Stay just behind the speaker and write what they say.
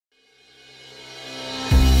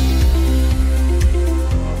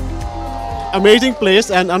amazing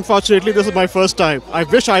place, and unfortunately this is my first time. I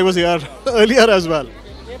wish I was here earlier as well.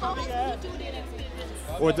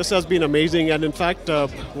 Oh, this has been amazing, and in fact,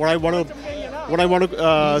 what I want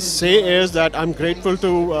to say is that I'm grateful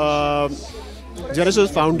to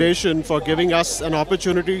Genesis Foundation for giving us an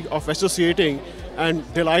opportunity of associating and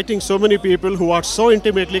delighting so many people who are so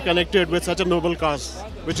intimately connected with such a noble cause,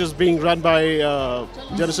 which is being run by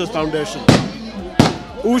Genesis Foundation.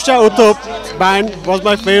 Usha Uthup band was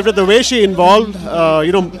my favorite. The way she involved,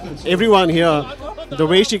 everyone here, the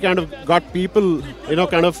way she kind of got people,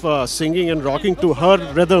 kind of singing and rocking to her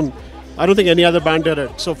rhythm. I don't think any other band did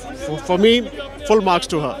it. So for me, full marks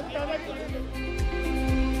to her.